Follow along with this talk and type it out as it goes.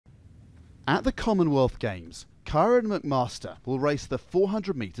At the Commonwealth Games, Kyron McMaster will race the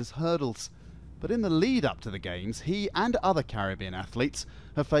 400 metres hurdles. But in the lead up to the Games, he and other Caribbean athletes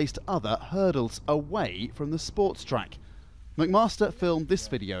have faced other hurdles away from the sports track. McMaster filmed this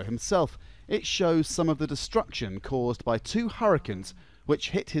video himself. It shows some of the destruction caused by two hurricanes which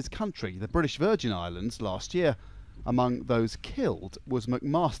hit his country, the British Virgin Islands, last year. Among those killed was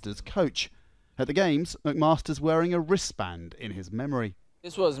McMaster's coach. At the Games, McMaster's wearing a wristband in his memory.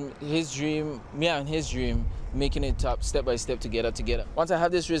 This was his dream, me and his dream, making it up step by step, together. Once I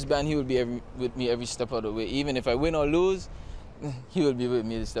have this wristband, he will be with me every step of the way. Even if I win or lose, he will be with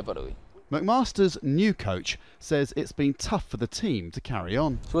me every step of the way. McMaster's new coach says it's been tough for the team to carry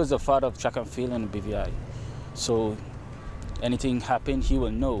on. He was the father of track and field in the BVI, so anything happened, he will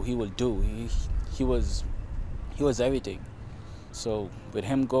know, he will do. He was everything. So with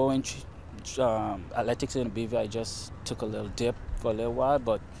him going, athletics in the BVI just took a little dip for a little while,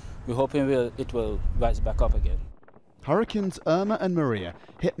 but we're hoping it will rise back up again. Hurricanes Irma and Maria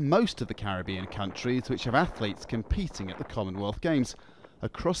hit most of the Caribbean countries which have athletes competing at the Commonwealth Games.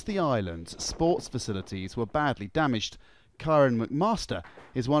 Across the islands, sports facilities were badly damaged. Kyron McMaster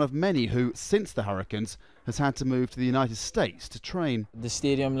is one of many who, since the hurricanes, has had to move to the United States to train. The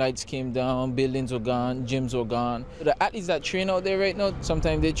stadium lights came down, buildings were gone, gyms were gone. The athletes that train out there right now,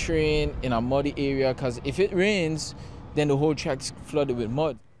 sometimes they train in a muddy area because if it rains, then the whole track's flooded with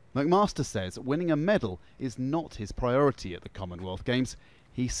mud. McMaster says winning a medal is not his priority at the Commonwealth Games.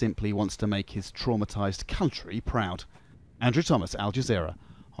 He simply wants to make his traumatised country proud. Andrew Thomas, Al Jazeera,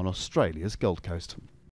 on Australia's Gold Coast.